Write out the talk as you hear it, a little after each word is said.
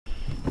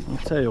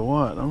tell you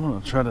what, I'm gonna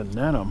try to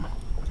net them.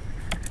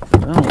 I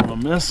don't want to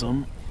miss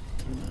them.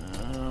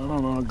 I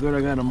don't know how good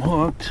I got them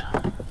hooked,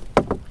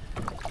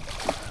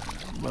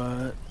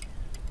 but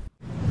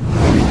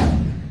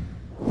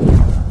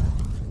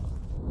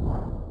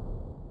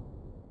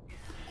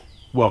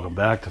welcome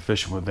back to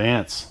Fishing with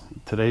Vance.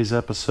 Today's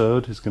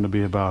episode is going to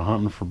be about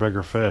hunting for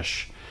bigger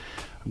fish.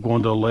 I'm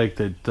going to a lake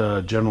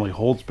that generally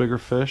holds bigger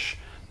fish.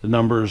 The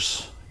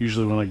numbers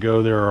usually when I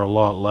go there are a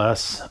lot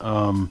less.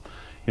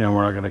 You know,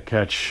 we're not going to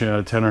catch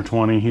 10 or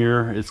 20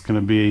 here. It's going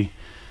to be,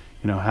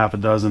 you know, half a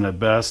dozen at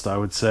best, I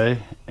would say.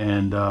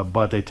 And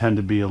but they tend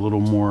to be a little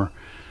more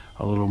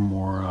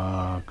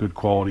good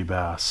quality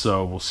bass.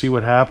 So we'll see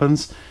what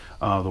happens.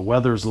 The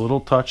weather is a little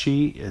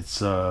touchy. It's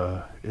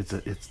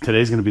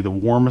today's going to be the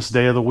warmest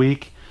day of the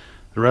week.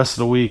 The rest of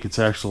the week, it's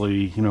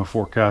actually, you know,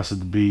 forecasted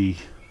to be,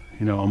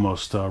 you know,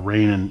 almost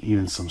rain and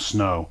even some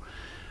snow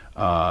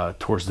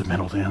towards the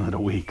middle to the end of the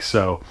week.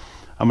 So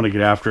I'm going to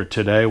get after it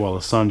today while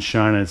the sun's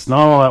shining. It's not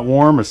all that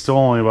warm. It's still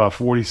only about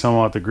 40 some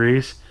odd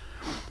degrees.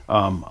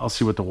 I'll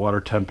see what the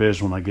water temp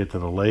is when I get to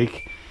the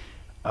lake.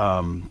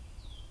 We'll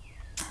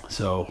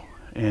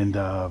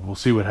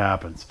see what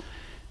happens.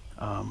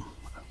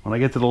 When I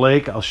get to the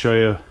lake, I'll show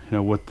you,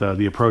 what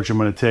the approach I'm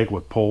going to take,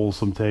 what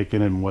poles I'm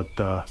taking, and what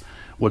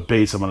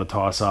baits I'm going to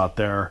toss out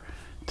there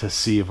to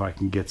see if I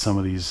can get some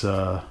of these,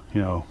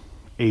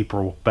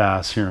 April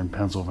bass here in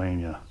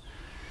Pennsylvania.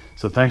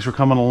 So thanks for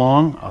coming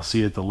along. I'll see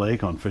you at the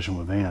lake on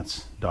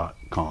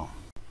fishingwithvance.com.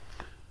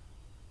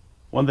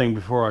 One thing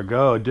before I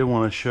go, I did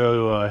want to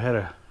show. I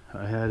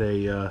had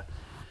a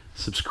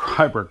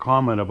subscriber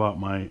comment about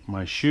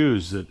my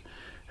shoes that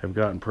have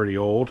gotten pretty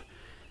old.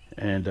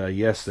 And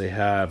yes, they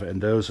have, and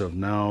those have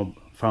now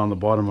found the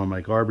bottom of my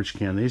garbage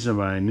can. These are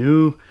my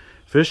new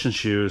fishing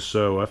shoes.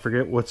 So I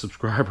forget what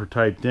subscriber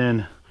typed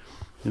in,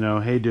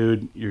 hey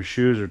dude, your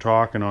shoes are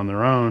talking on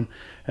their own.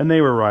 And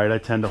they were right. I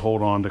tend to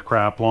hold on to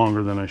crap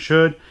longer than I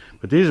should,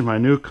 but these are my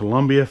new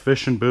Columbia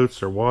fishing boots.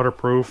 They're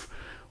waterproof.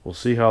 We'll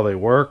see how they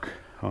work.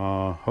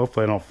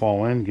 Hopefully I don't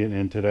fall in getting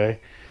in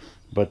today,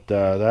 but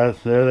there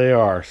they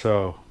are.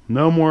 So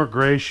no more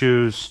gray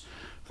shoes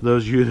for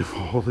those of you that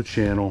follow the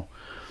channel.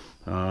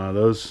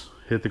 Those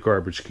hit the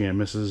garbage can.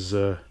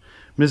 Mrs.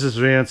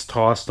 Vance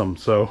tossed them,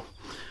 so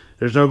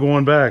there's no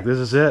going back. This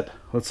is it.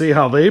 Let's see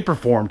how they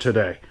perform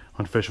today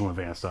on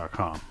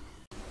fishingwithvance.com.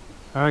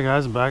 All right,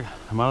 guys, I'm back.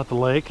 I'm out at the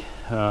lake,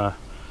 about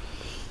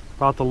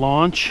to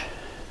launch.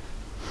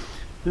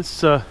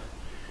 This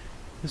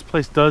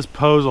place does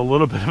pose a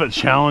little bit of a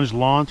challenge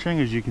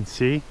launching, as you can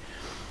see.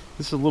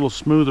 This is a little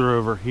smoother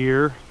over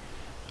here.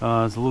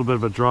 There's a little bit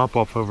of a drop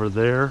off over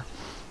there.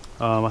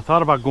 I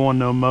thought about going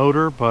no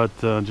motor, but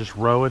just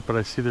row it, but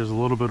I see there's a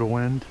little bit of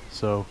wind,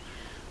 so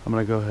I'm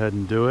gonna go ahead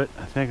and do it.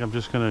 I think I'm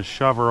just gonna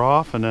shove her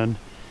off and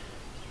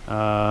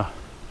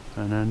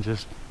then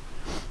just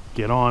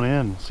get on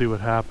in, see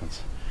what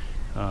happens.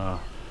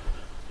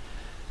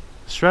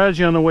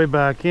 Strategy on the way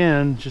back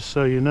in, just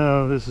so you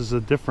know, this is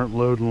a different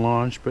load and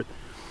launch, but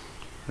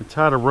I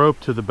tied a rope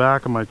to the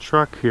back of my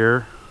truck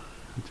here,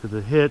 to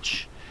the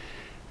hitch,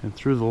 and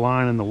threw the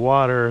line in the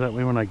water. That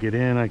way when I get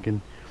in, I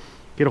can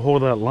get a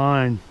hold of that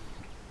line,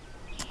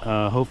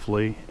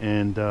 hopefully,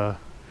 and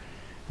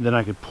then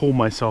I could pull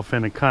myself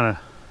in and kind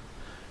of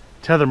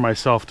tether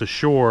myself to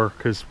shore,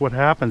 because what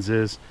happens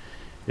is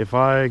if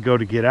I go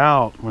to get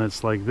out when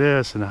it's like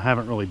this and I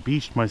haven't really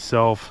beached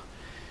myself,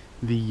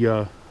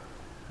 the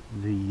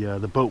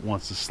boat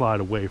wants to slide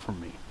away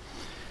from me.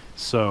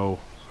 So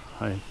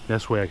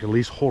this way I can at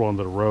least hold on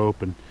to the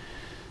rope.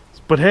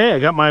 But hey, I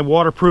got my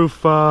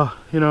waterproof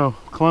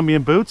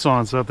Colombian boots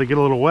on, so if they get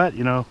a little wet,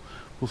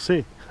 we'll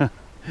see.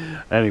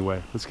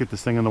 Anyway, let's get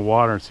this thing in the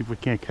water and see if we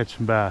can't catch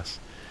some bass.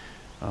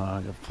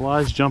 I got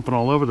flies jumping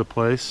all over the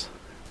place,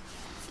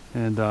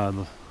 and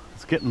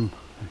it's getting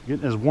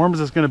as warm as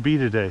it's going to be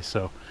today.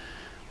 So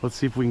let's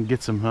see if we can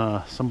get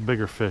some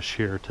bigger fish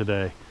here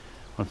today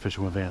on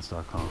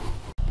fishingwithvance.com.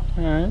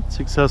 All right,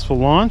 successful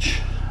launch.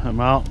 I'm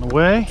out and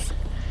away.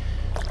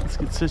 Let's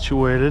get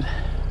situated.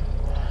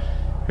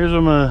 Here's what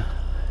I'm going to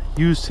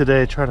use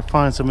today to try to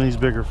find some of these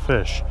bigger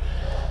fish.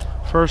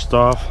 First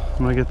off,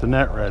 I'm going to get the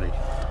net ready.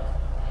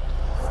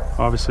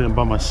 Obviously I'm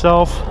by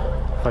myself.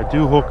 If I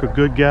do hook a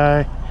good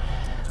guy,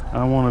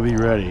 I want to be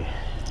ready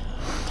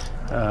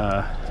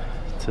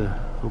to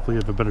hopefully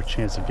have a better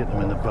chance of getting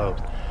him in the boat.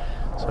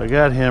 So I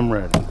got him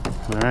ready.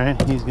 All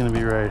right, he's going to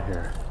be right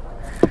here.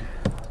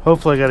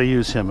 Hopefully I got to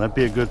use him. That'd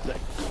be a good thing.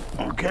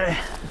 Okay,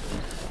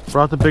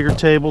 brought the bigger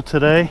table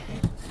today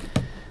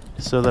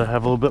so that I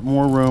have a little bit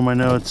more room. I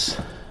know it's,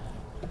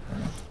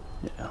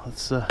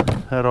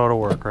 that ought to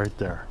work right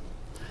there.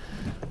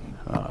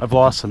 I've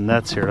lost some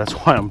nets here. That's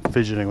why I'm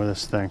fidgeting with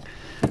this thing.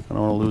 I don't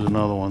want to lose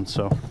another one,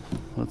 so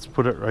let's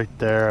put it right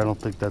there. I don't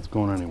think that's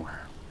going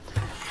anywhere.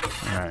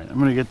 All right, I'm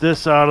going to get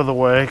this out of the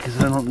way because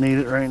I don't need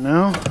it right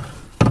now.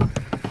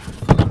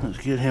 Let's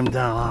get him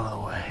down out of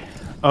the way.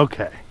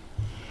 Okay.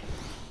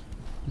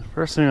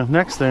 Next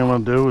thing I'm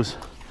going to do is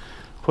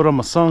put on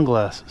my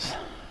sunglasses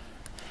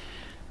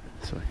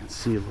so I can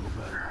see a little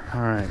better.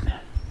 All right.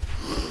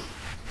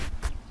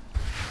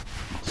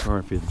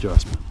 Sorry for the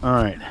adjustment. All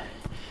right.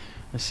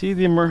 I see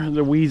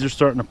the weeds are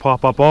starting to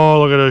pop up.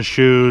 Oh, look at those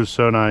shoes.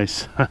 So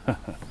nice. All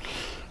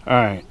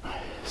right.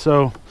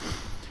 So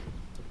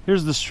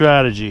here's the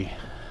strategy.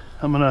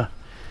 I want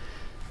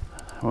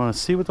to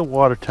see what the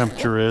water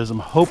temperature is. I'm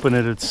hoping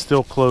that it's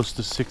still close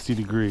to 60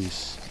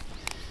 degrees.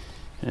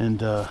 And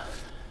but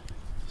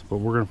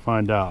we're going to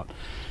find out.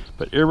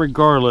 But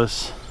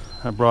irregardless,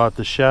 I brought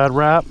the shad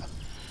wrap.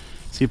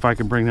 See if I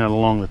can bring that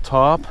along the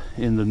top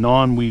in the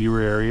non-weedy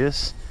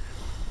areas.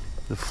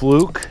 The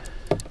fluke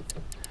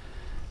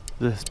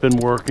that's been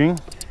working.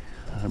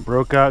 I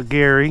broke out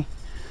Gary,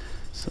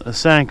 a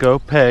Sanko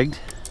pegged.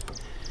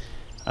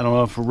 I don't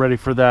know if we're ready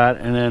for that,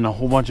 and then a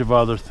whole bunch of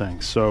other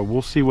things. So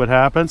we'll see what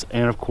happens,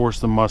 and of course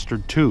the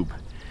mustard tube.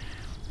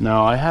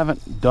 Now I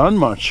haven't done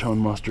much on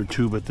mustard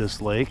tube at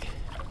this lake,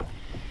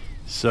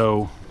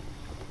 so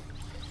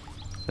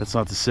that's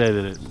not to say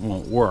that it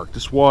won't work.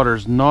 This water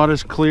is not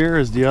as clear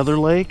as the other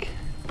lake,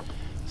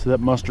 so that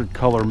mustard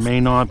color may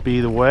not be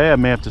the way. I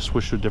may have to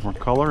switch to a different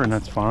color, and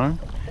that's fine.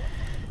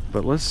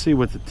 But let's see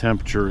what the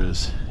temperature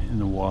is in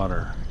the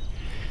water.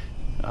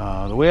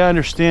 The way I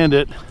understand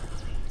it,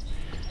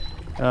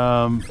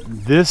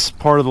 this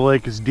part of the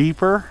lake is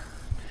deeper,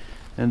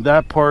 and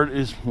that part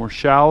is more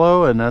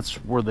shallow, and that's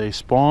where they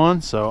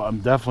spawn. So I'm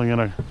definitely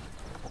gonna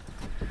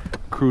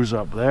cruise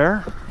up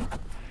there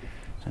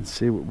and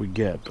see what we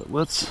get.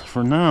 But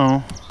for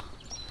now,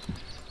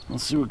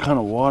 let's see what kind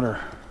of water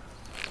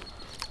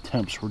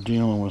temps we're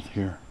dealing with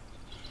here.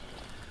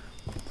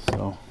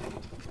 So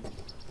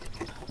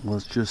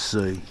let's just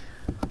see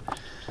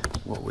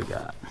what we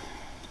got.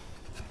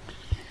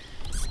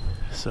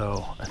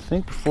 So I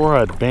think before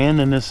I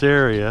abandon this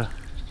area,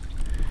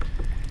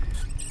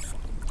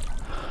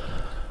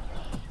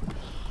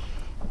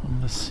 I'm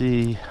gonna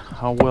see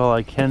how well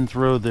I can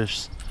throw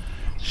this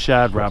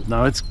shad wrap.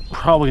 Now it's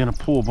probably gonna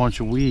pull a bunch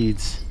of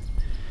weeds.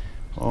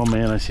 Oh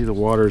man, I see the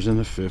water's in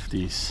the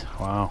 50s.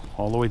 Wow,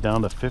 all the way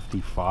down to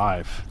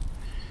 55.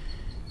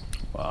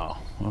 Wow.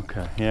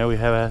 Okay. Yeah, we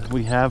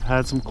have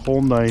had some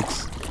cold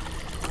nights.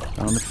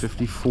 Down to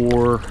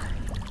 54.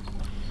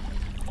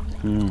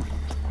 All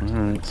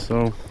right.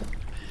 So,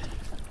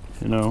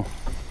 you know,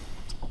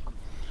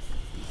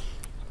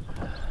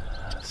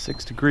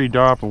 6-degree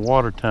drop in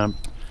water temp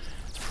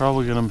is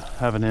probably going to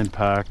have an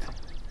impact.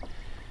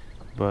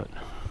 But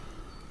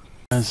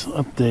as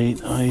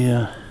update,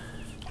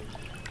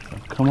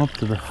 I've come up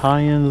to the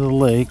high end of the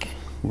lake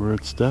where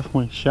it's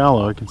definitely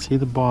shallow. I can see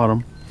the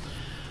bottom.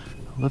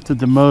 I lifted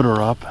the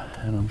motor up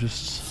and I'm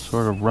just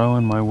sort of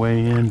rowing my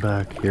way in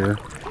back here.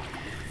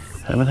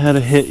 Haven't had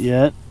a hit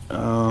yet,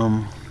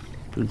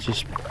 but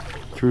just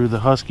threw the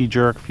husky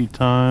jerk a few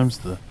times,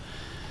 the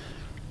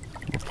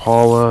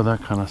Impala,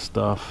 that kind of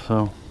stuff.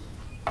 So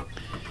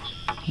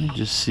let me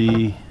just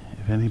see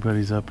if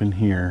anybody's up in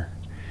here.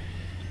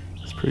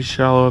 It's pretty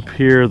shallow up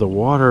here. The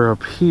water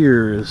up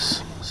here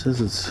says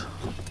it's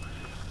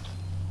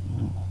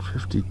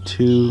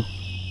 52,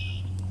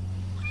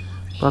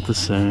 about the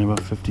same,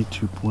 about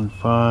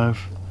 52.5.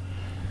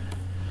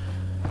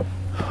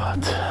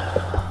 But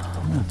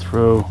let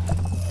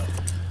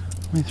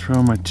me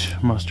throw my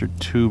mustard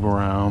tube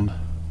around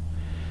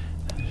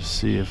and just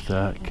see if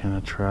that can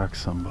attract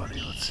somebody.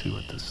 Let's see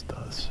what this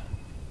does.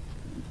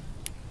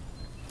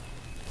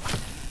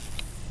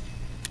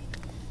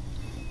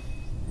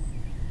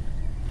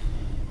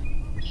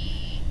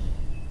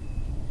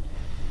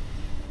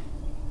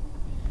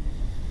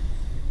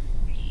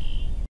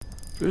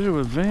 Fishing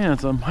with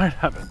Vance, I might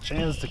have a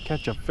chance to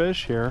catch a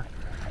fish here.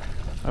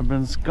 I've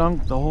been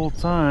skunked the whole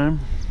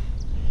time,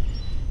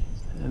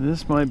 and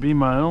this might be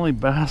my only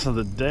bass of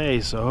the day,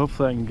 so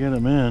hopefully I can get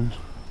him in.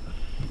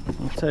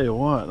 I'll tell you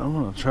what, I'm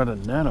gonna try to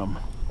net him.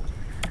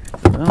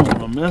 I don't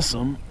want to miss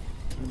him.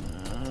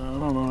 I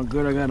don't know how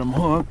good I got him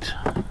hooked,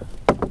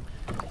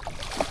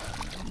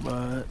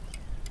 but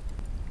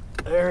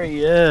there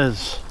he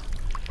is.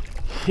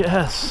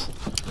 Yes,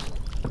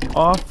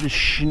 off the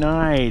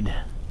schneid.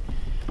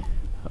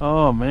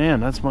 Oh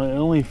man, that's my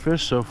only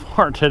fish so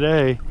far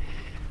today,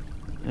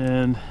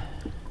 and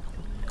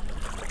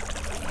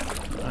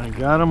I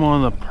got him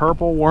on the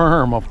purple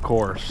worm, of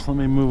course. Let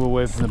me move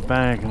away from the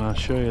bank and I'll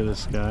show you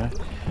this guy.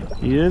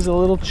 He is a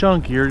little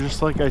chunkier,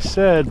 just like I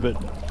said,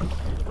 but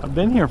I've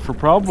been here for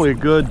probably a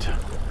good,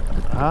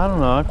 I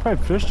don't know, I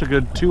probably fished a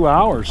good 2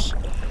 hours,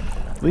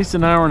 at least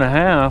an hour and a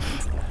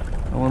half.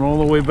 I went all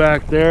the way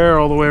back there,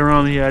 all the way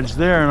around the edge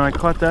there, and I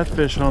caught that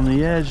fish on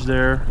the edge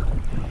there,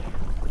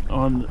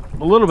 on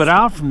a little bit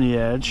out from the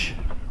edge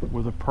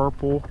with a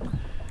purple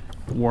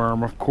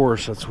worm. Of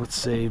course, that's what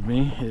saved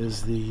me,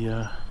 is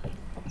the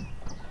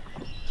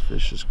this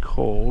fish is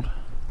cold.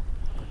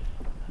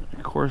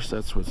 Of course,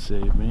 that's what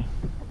saved me.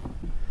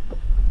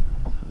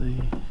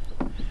 The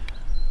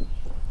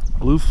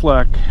blue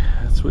fleck,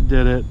 that's what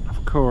did it.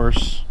 Of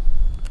course,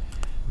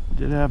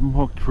 did have him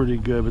hooked pretty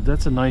good, but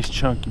that's a nice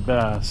chunky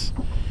bass,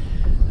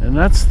 and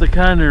that's the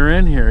kind that are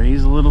in here.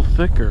 He's a little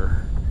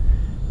thicker.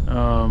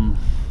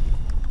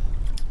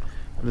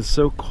 But it's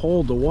so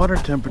cold. The water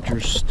temperature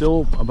is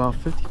still about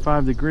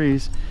 55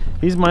 degrees.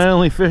 He's my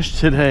only fish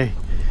today.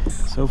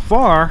 So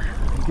far,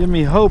 give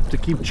me hope to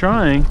keep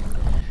trying.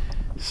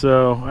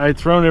 So I'd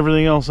thrown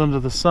everything else under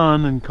the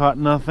sun and caught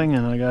nothing,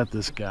 and I got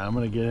this guy. I'm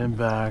gonna get him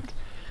back.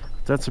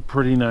 That's a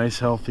pretty nice,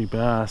 healthy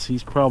bass.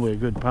 He's probably a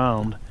good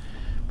pound,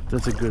 but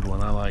that's a good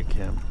one. I like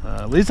him.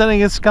 At least I didn't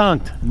get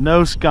skunked.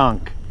 No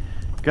skunk.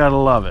 Gotta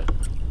love it.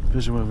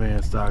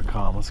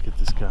 FishingWithVance.com. Let's get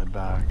this guy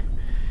back.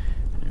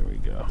 Here we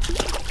go.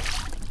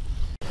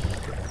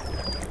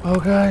 Oh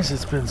guys,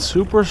 it's been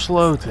super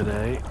slow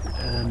today,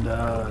 and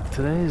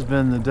today has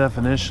been the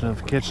definition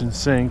of kitchen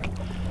sink.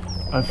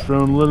 I've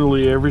thrown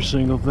literally every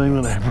single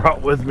thing that I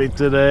brought with me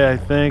today, I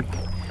think,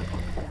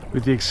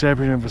 with the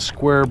exception of a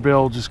square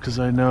bill, just because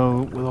I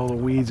know with all the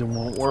weeds it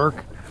won't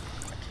work.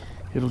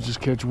 It'll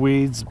just catch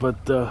weeds.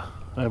 But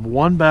I have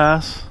one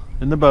bass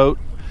in the boat,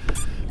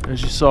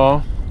 as you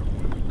saw.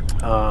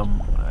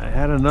 I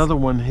had another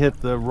one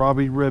hit the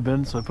Robbie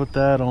ribbon, so I put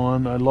that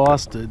on. I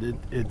lost it.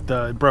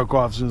 It broke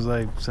off as soon as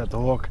I set the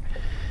hook.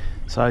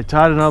 So I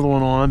tied another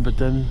one on, but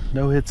then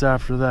no hits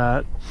after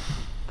that.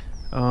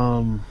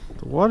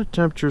 The water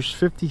temperature is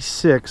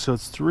 56, so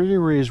it's 3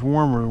 degrees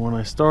warmer than when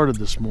I started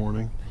this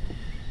morning.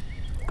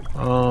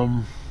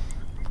 I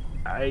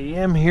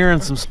am hearing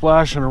some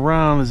splashing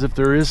around as if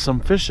there is some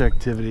fish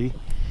activity.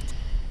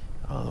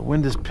 The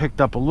wind has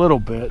picked up a little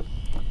bit,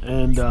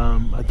 and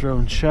I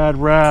thrown shad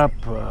wrap,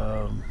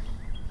 all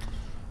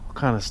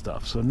kind of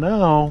stuff. So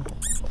now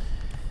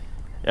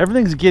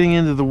everything's getting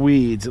into the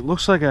weeds. It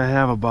looks like I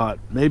have about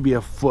maybe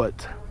a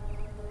foot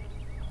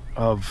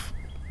of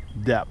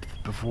depth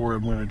before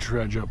I'm going to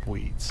dredge up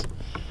weeds.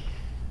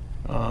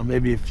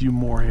 Maybe a few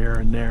more here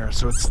and there.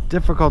 So it's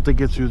difficult to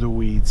get through the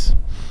weeds.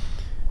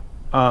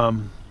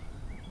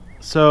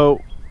 So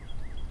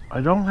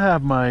I don't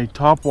have my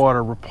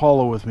topwater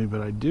Rapala with me,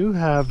 but I do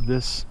have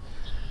this.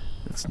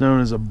 It's known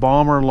as a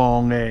Bomber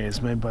Long A.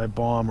 It's made by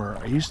Bomber.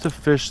 I used to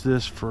fish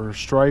this for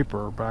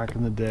striper back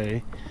in the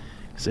day,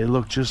 because they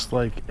look just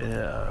like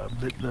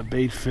the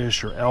bait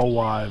fish or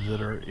alewive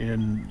that are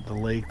in the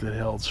lake that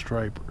held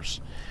stripers.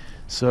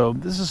 So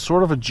this is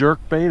sort of a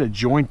jerk bait, a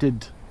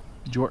jointed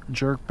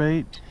jerk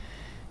bait,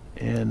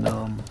 and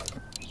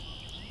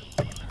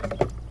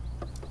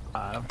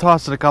I've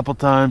tossed it a couple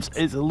times.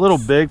 It's a little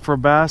big for a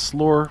bass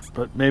lure,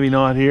 but maybe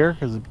not here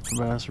because the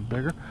bass are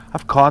bigger.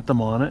 I've caught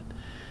them on it,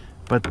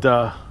 but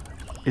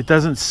it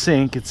doesn't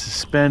sink. It's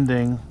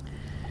suspending,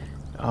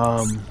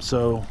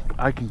 so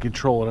I can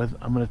control it.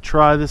 I'm going to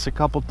try this a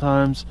couple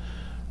times,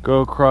 go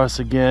across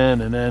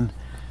again, and then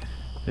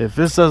if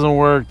this doesn't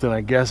work, then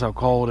I guess I'll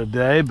call it a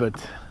day, but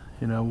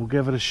you know, we'll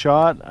give it a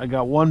shot. I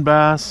got one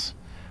bass,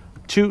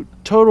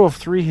 total of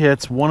 3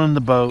 hits, one in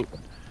the boat.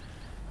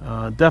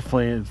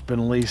 Definitely it's been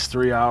at least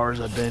 3 hours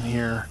I've been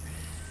here.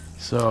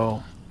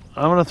 So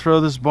I'm gonna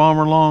throw this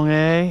Bomber Long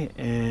A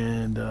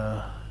and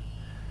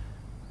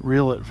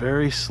reel it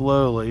very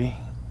slowly,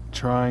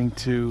 trying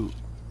to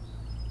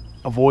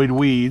avoid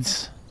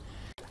weeds.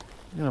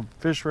 I'm gonna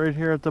fish right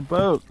here at the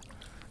boat.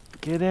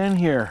 Get in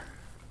here.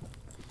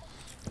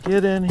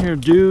 Get in here,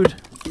 dude.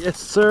 Yes,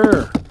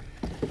 sir.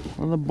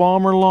 On the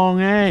Bomber Long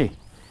A.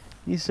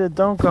 He said,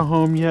 don't go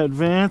home yet,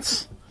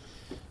 Vance.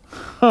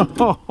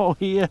 Oh,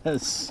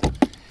 yes.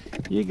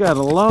 You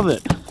gotta love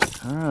it.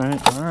 All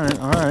right, all right,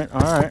 all right, all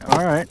right,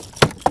 all right.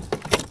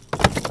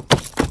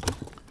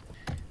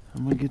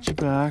 I'm gonna get you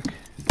back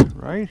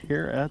right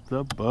here at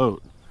the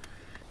boat.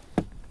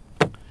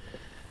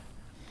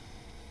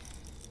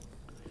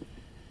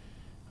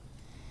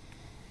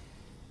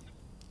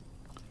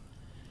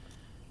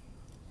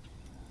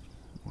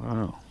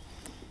 Wow.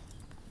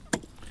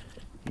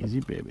 Easy,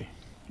 baby.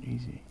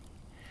 Easy.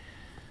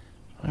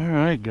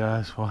 Alright,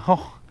 guys.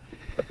 Well,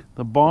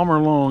 the Bomber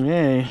Long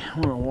A,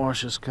 I'm going to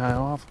wash this guy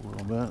off a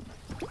little bit.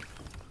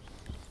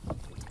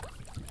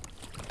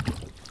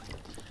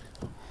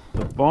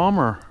 The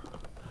Bomber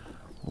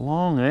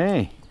Long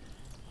A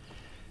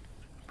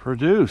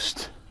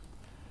produced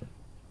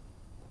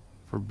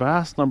for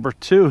bass number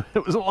 2.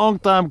 It was a long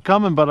time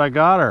coming, but I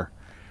got her.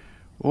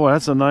 Oh,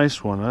 that's a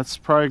nice one. That's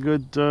probably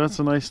good. That's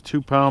a nice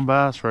 2-pound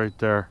bass right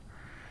there.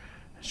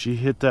 She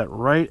hit that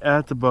right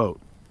at the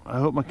boat. I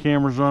hope my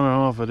camera's on. I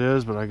don't know if it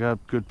is, but I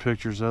got good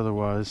pictures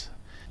otherwise.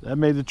 That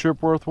made the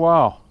trip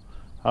worthwhile.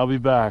 I'll be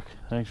back.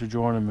 Thanks for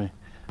joining me.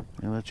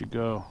 I'll let you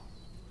go.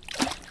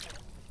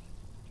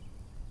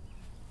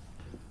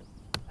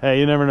 Hey,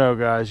 you never know,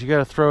 guys. You got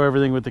to throw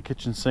everything with the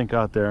kitchen sink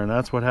out there, and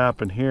that's what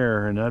happened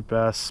here, and that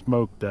bass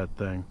smoked that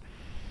thing.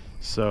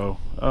 So,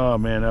 oh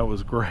man, that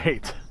was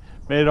great.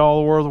 Made it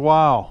all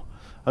worthwhile.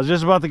 I was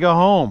just about to go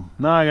home.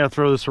 Now I gotta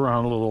throw this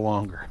around a little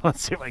longer.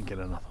 Let's see if I can get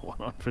another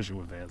one on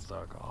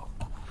FishingWithVance.com.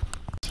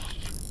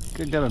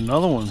 I got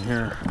another one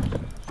here.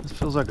 This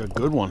feels like a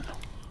good one.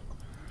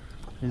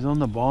 He's on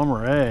the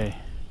Bomber A,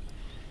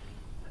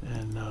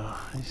 and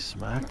he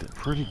smacked it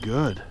pretty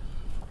good.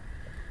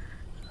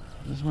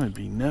 This might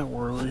be net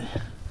worthy.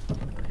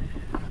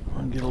 I'm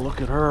gonna get a look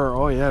at her.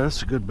 Oh yeah,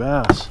 that's a good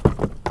bass.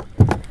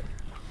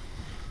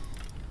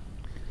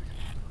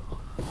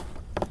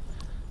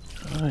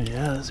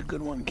 Yeah, that's a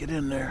good one. Get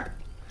in there.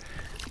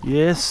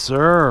 Yes,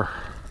 sir.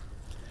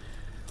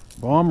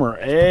 Bomber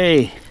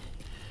A.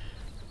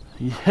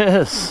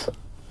 Yes.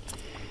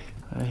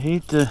 I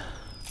hate to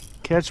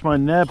catch my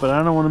net, but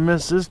I don't want to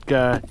miss this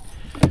guy.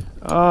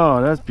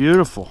 Oh, that's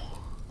beautiful.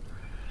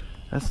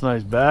 That's a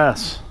nice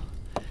bass.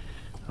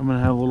 I'm going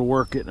to have a little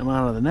work getting him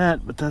out of the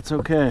net, but that's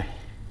okay.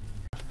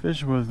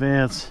 Fishing with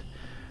Vance.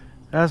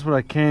 That's what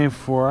I came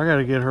for. I got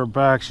to get her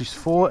back. She's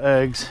full of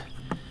eggs.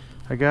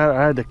 I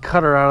had to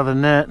cut her out of the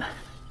net.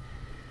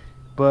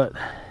 But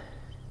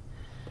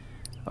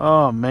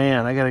oh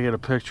man, I got to get a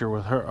picture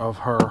with her of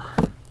her.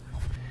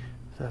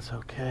 That's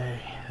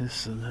okay.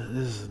 This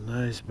is a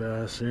nice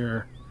bass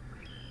here.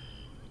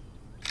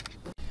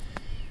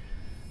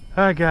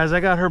 Alright guys, I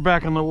got her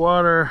back in the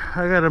water.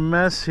 I got a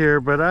mess here,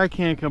 but I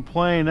can't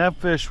complain. That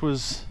fish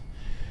was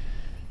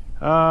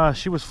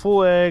she was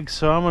full of eggs,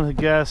 so I'm gonna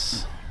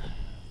guess,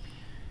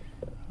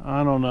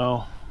 I don't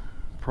know,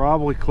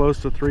 probably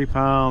close to 3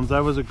 pounds.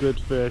 That was a good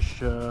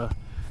fish.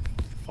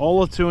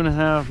 All of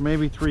 2.5,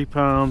 maybe 3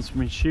 pounds. I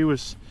mean, she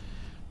was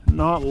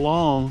not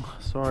long.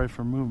 Sorry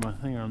for moving my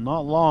thing.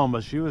 Not long,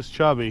 but she was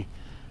chubby.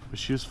 But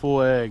she was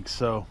full of eggs.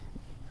 So,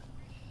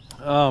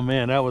 oh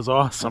man, that was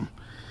awesome.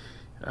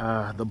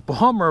 The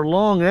Bomber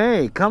Long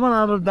A coming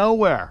out of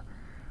nowhere.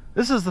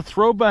 This is the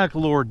throwback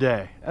lure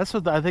day. That's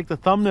what I think the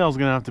thumbnail is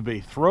going to have to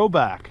be.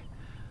 Throwback.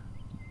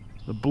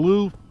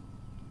 The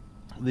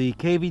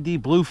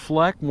KVD blue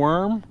fleck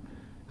worm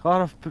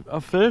caught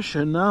a fish,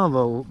 and now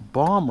the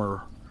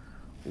Bomber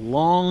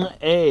Long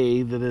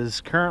A that is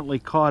currently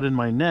caught in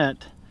my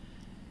net.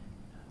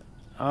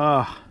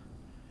 I'll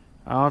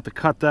have to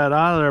cut that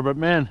out of there, but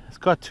man, it's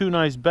got 2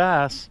 nice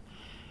bass.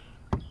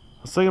 I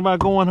was thinking about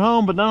going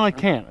home, but now I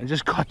can't. I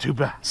just caught 2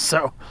 bass,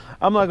 so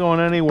I'm not going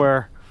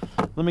anywhere.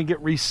 Let me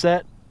get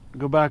reset,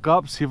 go back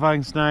up, see if I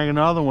can snag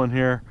another one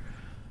here.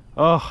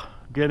 Oh,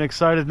 getting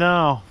excited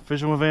now.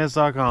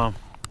 FishingWithVance.com.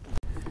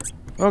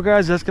 Well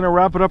guys, that's gonna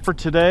wrap it up for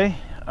today.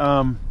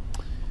 I'm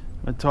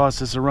gonna toss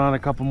this around a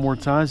couple more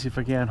times, see if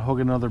I can't hook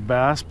another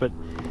bass. But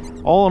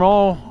all in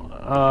all,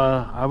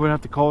 I would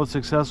have to call it a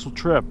successful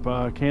trip.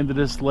 Came to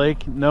this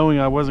lake knowing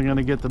I wasn't going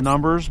to get the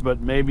numbers,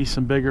 but maybe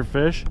some bigger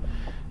fish.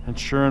 And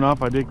sure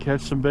enough, I did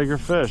catch some bigger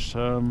fish.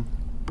 You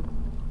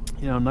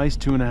know, nice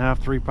 2.5,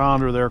 3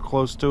 pounder there,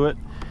 close to it.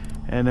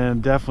 And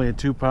then definitely a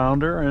 2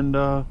 pounder. And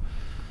I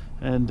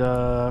don't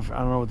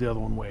know what the other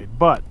one weighed.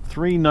 But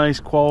 3 nice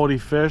quality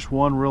fish,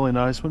 1 really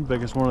nice one,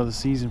 biggest one of the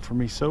season for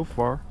me so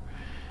far.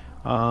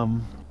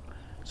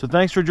 So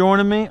thanks for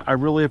joining me. I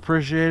really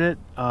appreciate it.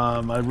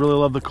 I really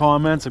love the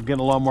comments. I'm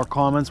getting a lot more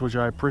comments, which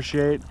I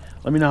appreciate.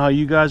 Let me know how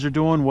you guys are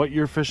doing, what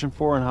you're fishing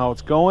for, and how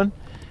it's going.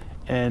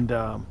 And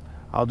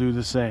I'll do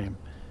the same.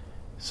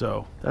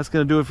 So that's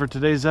going to do it for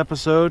today's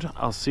episode.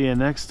 I'll see you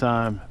next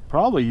time,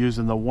 probably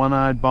using the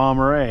one-eyed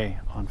Bomber A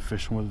on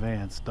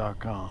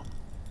FishingWithVance.com.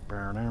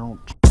 Burn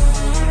out.